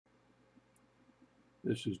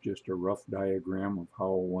This is just a rough diagram of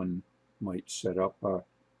how one might set up a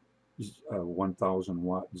 1000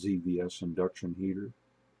 watt ZVS induction heater.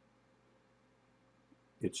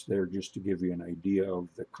 It's there just to give you an idea of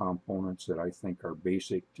the components that I think are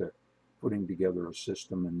basic to putting together a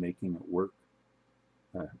system and making it work.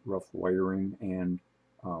 Rough wiring and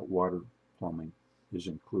water plumbing is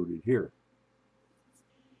included here.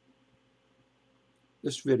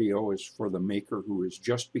 This video is for the maker who is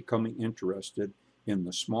just becoming interested in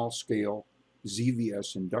the small-scale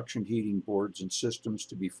ZVS induction heating boards and systems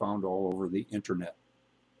to be found all over the internet.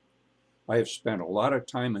 I have spent a lot of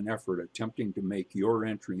time and effort attempting to make your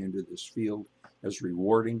entry into this field as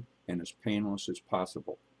rewarding and as painless as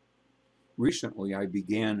possible. Recently, I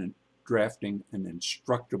began drafting an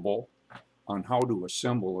instructable on how to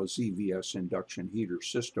assemble a ZVS induction heater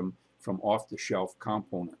system from off-the-shelf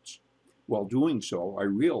components. While doing so, I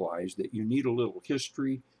realized that you need a little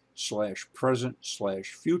history / present /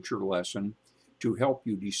 future lesson to help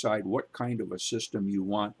you decide what kind of a system you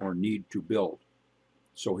want or need to build.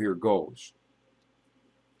 So here goes.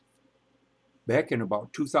 Back in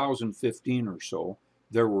about 2015 or so,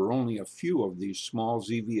 there were only a few of these small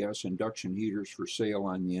ZVS induction heaters for sale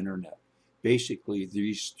on the internet. Basically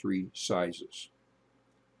these three sizes.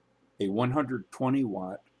 A 120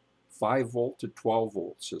 watt 5 volt to 12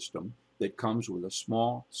 volt system that comes with a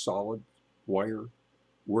small solid wire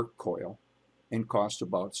work coil and costs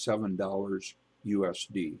about $7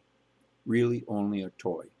 USD. Really only a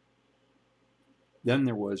toy. Then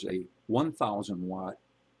there was a 1000 watt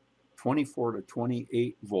 24 to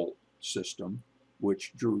 28 volt system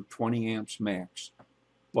which drew 20 amps max,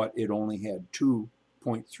 but it only had two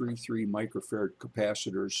 0.33 microfarad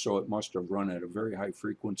capacitors, so it must have run at a very high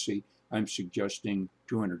frequency. I'm suggesting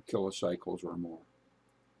 200 kilocycles or more.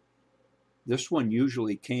 This one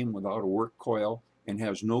usually came without a work coil and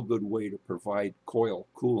has no good way to provide coil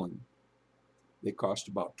cooling. They cost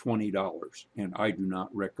about $20, and I do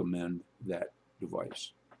not recommend that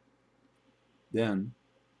device. Then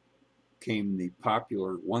came the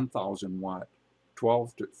popular 1000 watt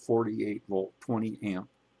 12 to 48 volt 20 amp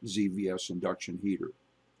ZVS induction heater.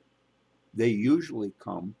 They usually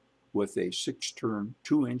come with a 6-turn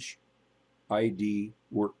 2-inch ID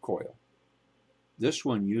work coil. This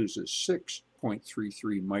one uses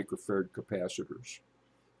 6.33 microfarad capacitors.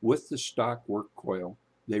 With the stock work coil,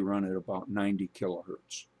 they run at about 90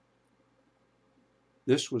 kilohertz.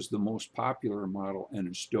 This was the most popular model and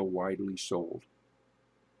is still widely sold.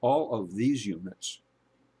 All of these units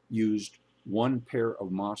used one pair of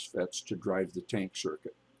MOSFETs to drive the tank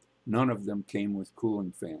circuit. None of them came with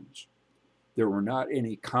cooling fans. There were not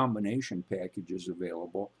any combination packages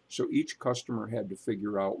available, so each customer had to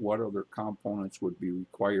figure out what other components would be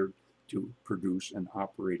required to produce an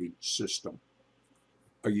operating system.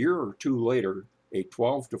 A year or two later, a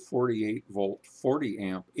 12 to 48 volt 40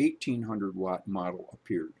 amp 1800 watt model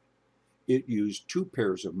appeared. It used two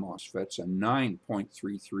pairs of MOSFETs and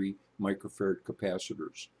 9.33 microfarad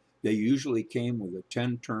capacitors. They usually came with a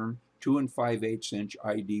 10-turn 2 5/8 inch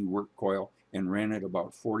ID work coil and ran at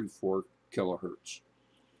about 44 kilohertz.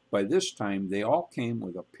 By this time, they all came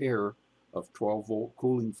with a pair of 12 volt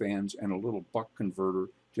cooling fans and a little buck converter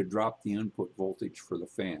to drop the input voltage for the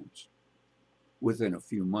fans. Within a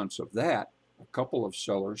few months of that, a couple of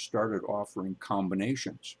sellers started offering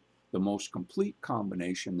combinations. The most complete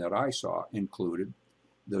combination that I saw included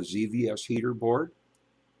the ZVS heater board,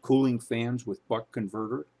 cooling fans with buck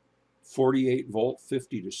converter, 48 volt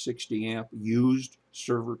 50 to 60 amp used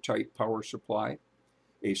server type power supply,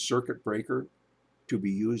 a circuit breaker to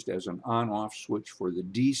be used as an on-off switch for the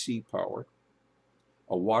DC power,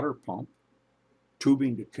 a water pump,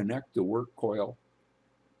 tubing to connect the work coil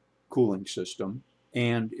cooling system,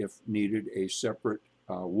 and if needed, a separate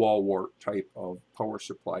wall wart type of power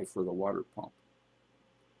supply for the water pump.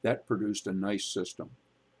 That produced a nice system.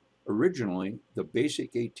 Originally, the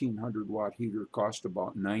basic 1800 watt heater cost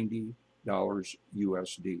about $90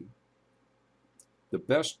 USD. The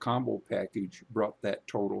best combo package brought that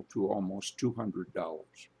total to almost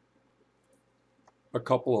 $200. A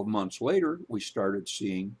couple of months later, we started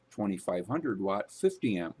seeing 2500 watt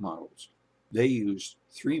 50 amp models. They used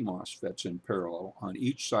 3 MOSFETs in parallel on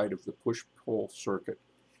each side of the push-pull circuit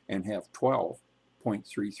and have 12.33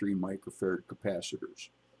 microfarad capacitors.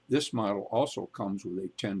 This model also comes with a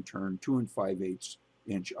 10-turn 2 5/8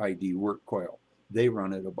 inch ID work coil. They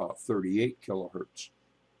run at about 38 kilohertz.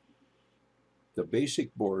 The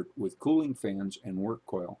basic board with cooling fans and work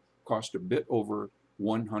coil cost a bit over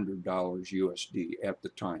 $100 USD at the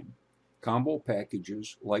time. Combo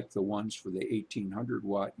packages like the ones for the 1800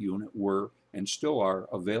 watt unit were and still are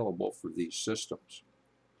available for these systems.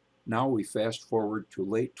 Now we fast forward to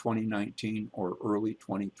late 2019 or early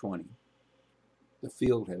 2020. The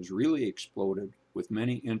field has really exploded with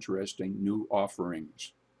many interesting new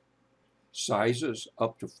offerings. Sizes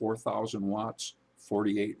up to 4,000 watts,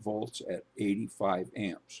 48 volts at 85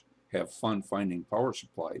 amps. Have fun finding power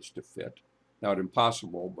supplies to fit. Not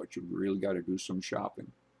impossible, but you really got to do some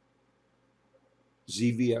shopping.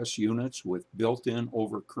 ZVS units with built-in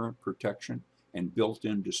overcurrent protection and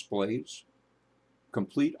built-in displays.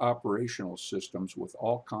 Complete operational systems with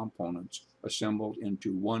all components assembled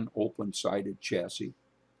into one open-sided chassis.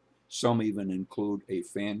 Some even include a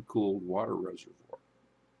fan-cooled water reservoir.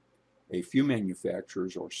 A few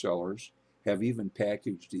manufacturers or sellers have even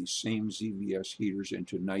packaged these same ZVS heaters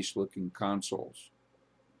into nice-looking consoles,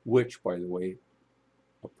 which, by the way,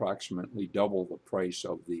 approximately double the price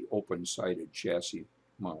of the open-sided chassis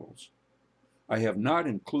models. I have not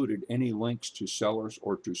included any links to sellers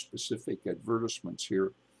or to specific advertisements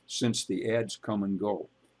here since the ads come and go,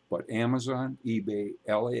 but Amazon, eBay,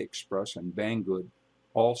 AliExpress, and Banggood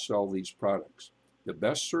all sell these products. The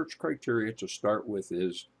best search criteria to start with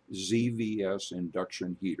is ZVS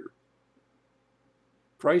Induction Heater.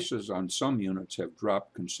 Prices on some units have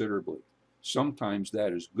dropped considerably. Sometimes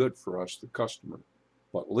that is good for us, the customer,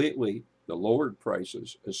 but lately the lowered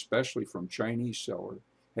prices, especially from Chinese sellers,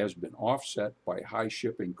 has been offset by high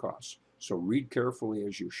shipping costs, so read carefully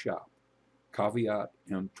as you shop. Caveat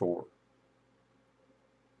emptor.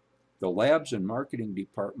 The labs and marketing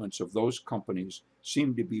departments of those companies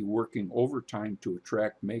seem to be working overtime to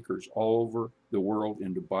attract makers all over the world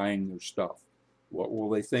into buying their stuff. What will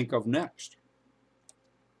they think of next?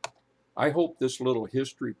 I hope this little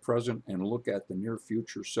history, present, and look at the near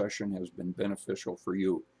future session has been beneficial for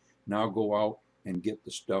you. Now go out and get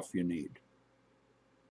the stuff you need.